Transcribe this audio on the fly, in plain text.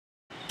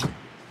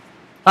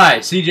Hi,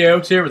 CJ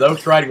Oaks here with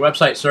Oaks Writing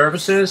Website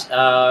Services.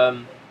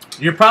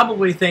 You're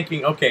probably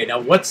thinking, okay, now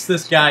what's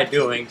this guy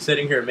doing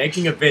sitting here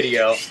making a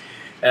video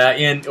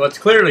in what's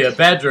clearly a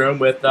bedroom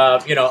with,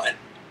 an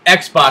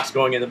Xbox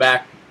going in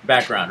the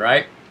background,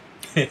 right?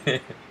 All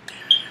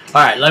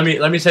right,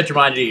 let me set your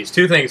mind at ease.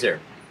 Two things here.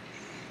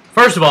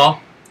 First of all,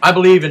 I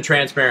believe in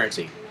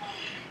transparency.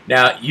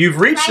 Now, you've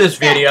reached this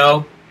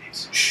video.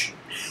 Shh.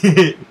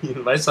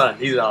 My son,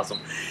 he's awesome.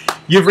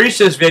 You've reached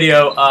this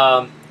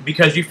video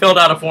because you filled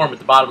out a form at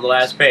the bottom of the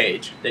last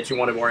page that you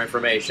wanted more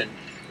information,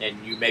 and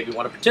you maybe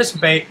want to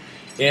participate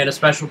in a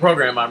special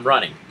program I'm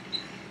running.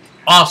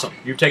 Awesome.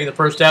 You've taken the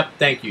first step.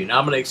 Thank you. Now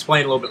I'm going to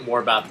explain a little bit more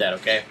about that,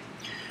 okay?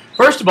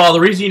 First of all, the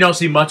reason you don't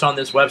see much on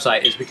this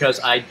website is because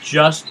I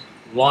just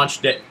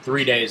launched it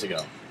 3 days ago,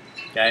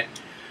 okay?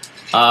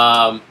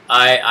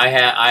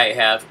 I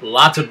have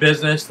lots of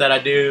business that I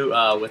do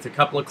with a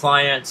couple of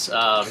clients,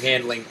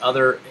 handling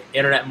other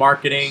internet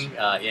marketing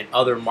in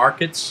other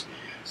markets.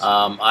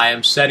 I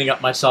am setting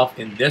up myself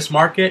in this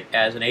market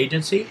as an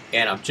agency,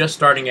 and I'm just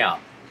starting out,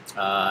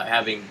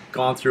 having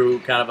gone through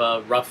kind of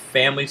a rough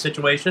family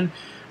situation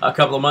a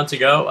couple of months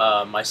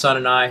ago. My son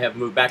and I have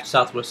moved back to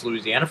Southwest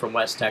Louisiana from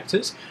West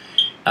Texas,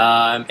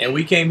 and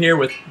we came here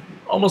with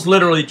almost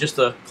literally just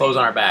the clothes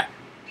on our back.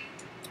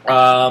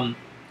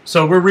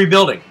 So we're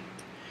rebuilding.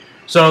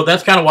 So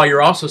that's kind of why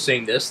you're also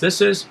seeing this.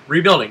 This is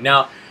rebuilding.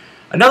 Now,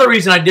 another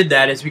reason I did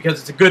that is because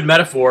it's a good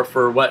metaphor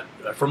for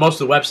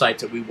most of the websites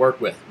that we work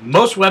with.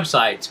 Most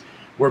websites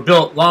were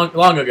built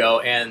long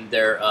ago, and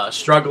they're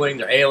struggling,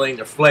 they're ailing,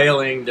 they're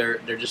flailing,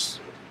 they're just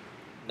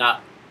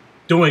not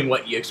doing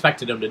what you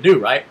expected them to do,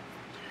 right?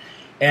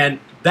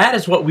 And that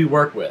is what we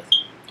work with.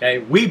 Okay,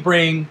 we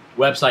bring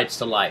websites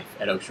to life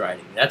at Oaks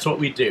Writing. That's what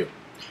we do.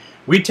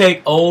 We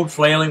take old,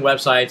 flailing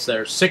websites that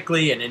are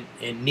sickly and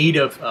in need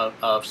of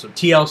some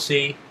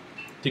TLC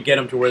to get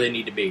them to where they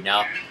need to be.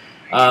 Now,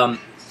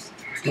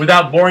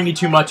 without boring you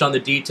too much on the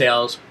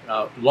details,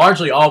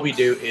 largely all we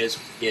do is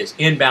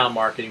inbound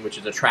marketing, which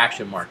is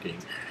attraction marketing.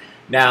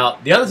 Now,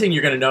 the other thing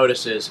you're going to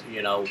notice is,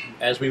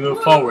 as we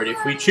move forward, if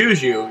we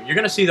choose you, you're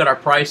going to see that our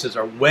prices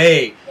are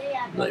way,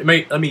 let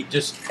me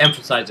just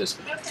emphasize this,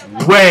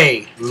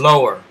 way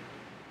lower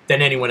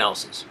than anyone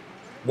else's.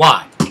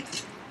 Why?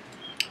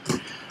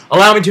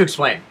 Allow me to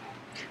explain.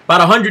 About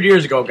 100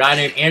 years ago, a guy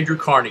named Andrew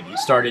Carnegie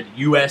started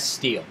U.S.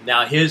 Steel.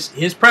 Now,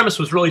 his premise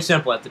was really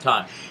simple at the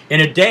time.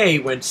 In a day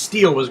when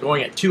steel was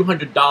going at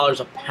 $200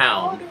 a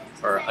pound,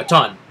 or a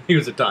ton, he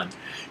was a ton,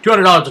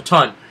 $200 a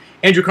ton,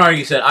 Andrew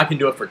Carnegie said, I can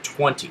do it for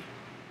 20.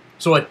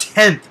 So a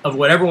tenth of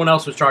what everyone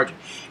else was charging.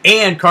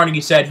 And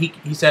Carnegie said,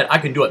 he said, I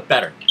can do it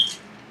better.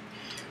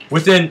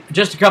 Within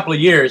just a couple of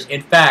years,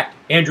 in fact,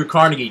 Andrew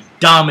Carnegie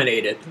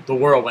dominated the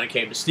world when it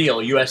came to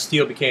steel. U.S.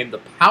 Steel became the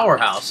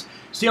powerhouse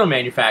steel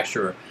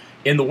manufacturer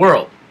in the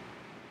world.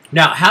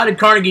 Now, how did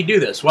Carnegie do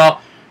this?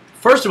 Well,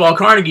 first of all,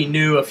 Carnegie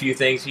knew a few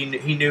things. He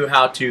knew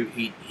how to,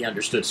 he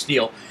understood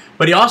steel,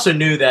 but he also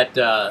knew that,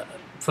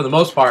 for the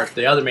most part,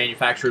 the other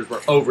manufacturers were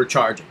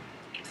overcharging.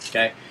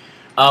 Okay,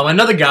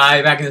 another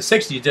guy back in the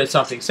 60s did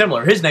something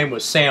similar. His name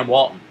was Sam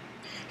Walton.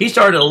 He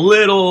started a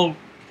little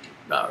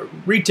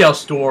retail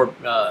store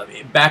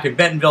back in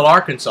Bentonville,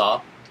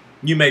 Arkansas,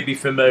 you may be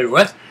familiar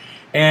with,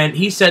 and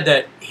he said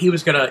that he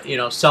was going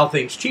to, sell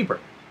things cheaper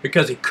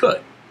because he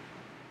could.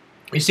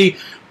 You see,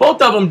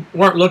 both of them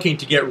weren't looking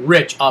to get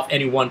rich off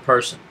any one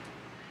person.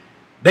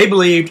 They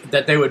believed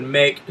that they would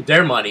make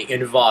their money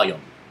in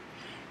volume.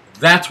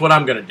 That's what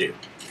I'm going to do.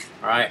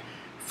 All right.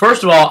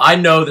 First of all, I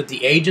know that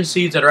the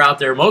agencies that are out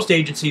there, most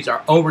agencies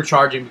are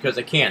overcharging because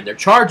they can. They're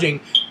charging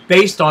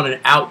based on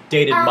an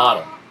outdated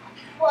model.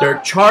 They're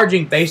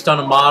charging based on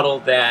a model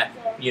that,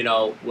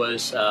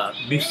 was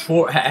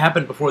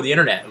happened before the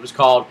internet. It was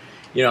called,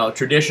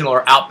 traditional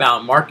or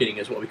outbound marketing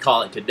is what we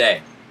call it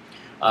today.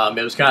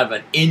 It was kind of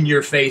an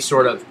in-your-face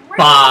sort of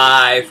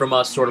buy from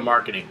us sort of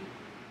marketing.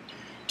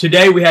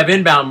 Today we have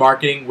inbound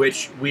marketing,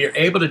 which we are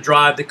able to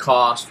drive the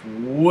cost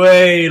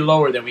way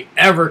lower than we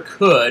ever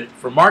could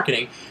for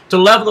marketing to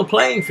level the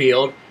playing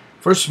field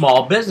for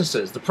small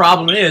businesses. The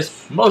problem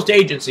is most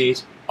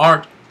agencies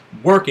aren't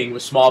working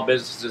with small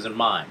businesses in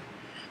mind.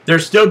 They're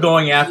still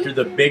going after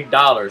the big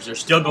dollars. They're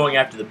still going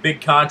after the big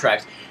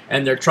contracts,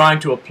 and they're trying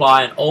to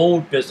apply an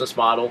old business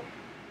model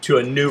to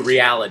a new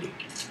reality.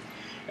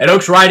 At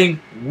Oaks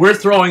Writing, we're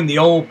throwing the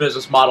old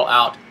business model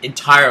out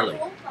entirely.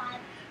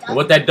 And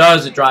what that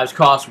does, it drives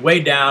costs way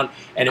down,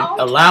 and it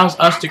allows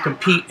us to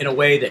compete in a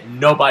way that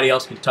nobody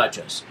else can touch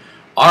us.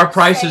 Our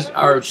prices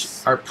are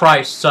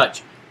priced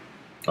such,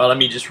 well, let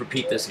me just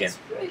repeat this again.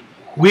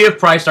 We have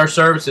priced our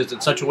services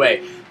in such a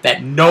way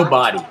that no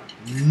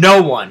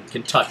one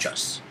can touch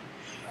us.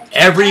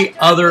 Every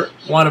other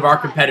one of our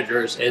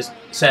competitors is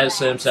going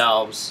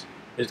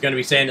to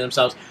be saying to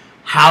themselves,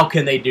 how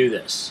can they do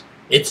this?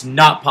 It's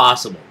not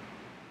possible.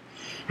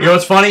 You know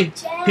what's funny?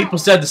 People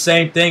said the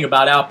same thing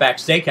about Outback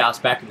Steakhouse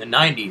back in the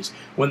 90s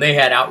when they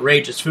had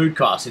outrageous food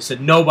costs. They said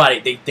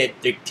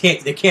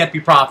they can't be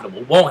profitable.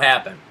 It won't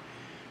happen.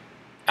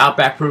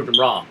 Outback proved them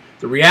wrong.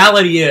 The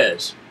reality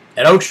is,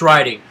 at Oaks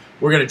Writing,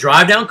 we're going to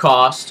drive down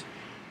cost.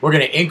 We're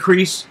going to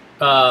increase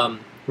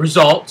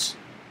results.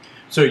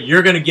 So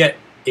you're going to get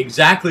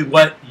exactly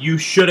what you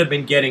should have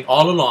been getting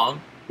all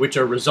along, which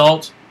are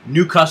results,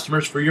 new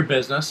customers for your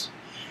business,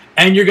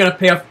 and you're going to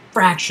pay a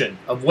fraction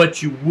of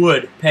what you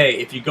would pay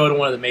if you go to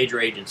one of the major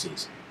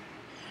agencies.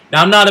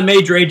 Now, I'm not a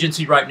major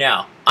agency right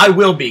now. I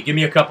will be. Give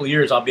me a couple of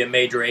years, I'll be a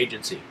major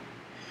agency.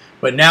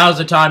 But now is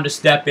the time to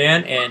step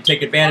in and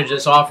take advantage of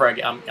this offer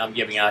I'm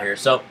giving out here.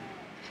 So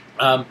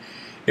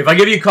if I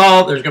give you a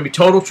call, there's going to be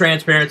total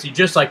transparency,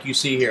 just like you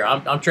see here.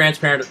 I'm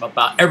transparent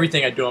about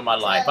everything I do in my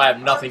life. I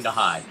have nothing to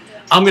hide.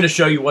 I'm going to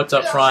show you what's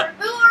up front.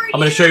 I'm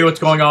going to show you what's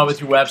going on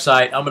with your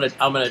website. I'm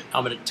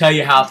going to tell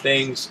you how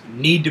things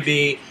need to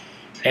be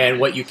and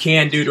what you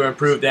can do to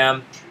improve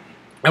them.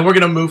 And we're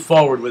going to move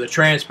forward with a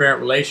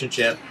transparent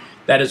relationship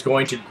that is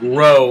going to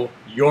grow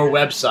your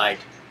website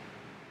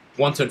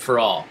once and for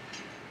all.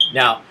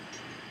 Now,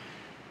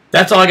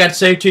 that's all I got to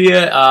say to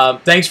you.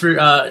 Thanks for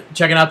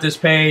checking out this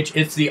page.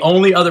 It's the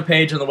only other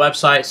page on the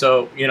website,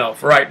 so, you know,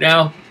 for right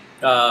now,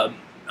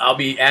 I'll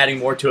be adding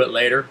more to it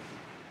later.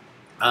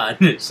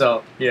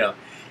 So, you know,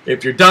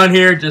 if you're done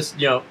here, just,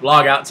 you know,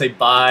 log out and say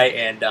bye.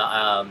 And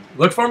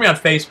look for me on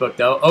Facebook,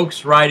 though.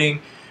 Oaks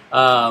Writing,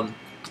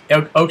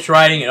 Oaks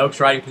Writing and Oaks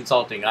Writing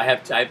Consulting. I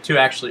have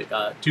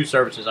two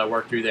services I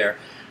work through there.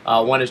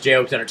 One is J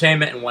Oaks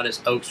Entertainment and one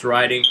is Oaks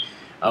Writing.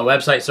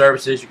 Website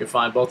services, you can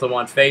find both of them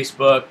on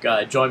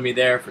Facebook. Join me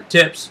there for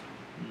tips,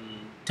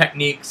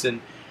 techniques, and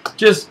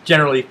just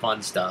generally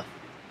fun stuff.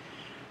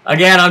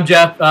 Again, I'm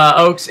Jeff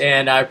Oaks,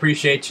 and I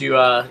appreciate you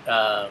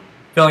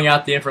filling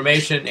out the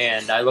information,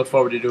 and I look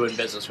forward to doing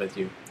business with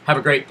you. Have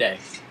a great day.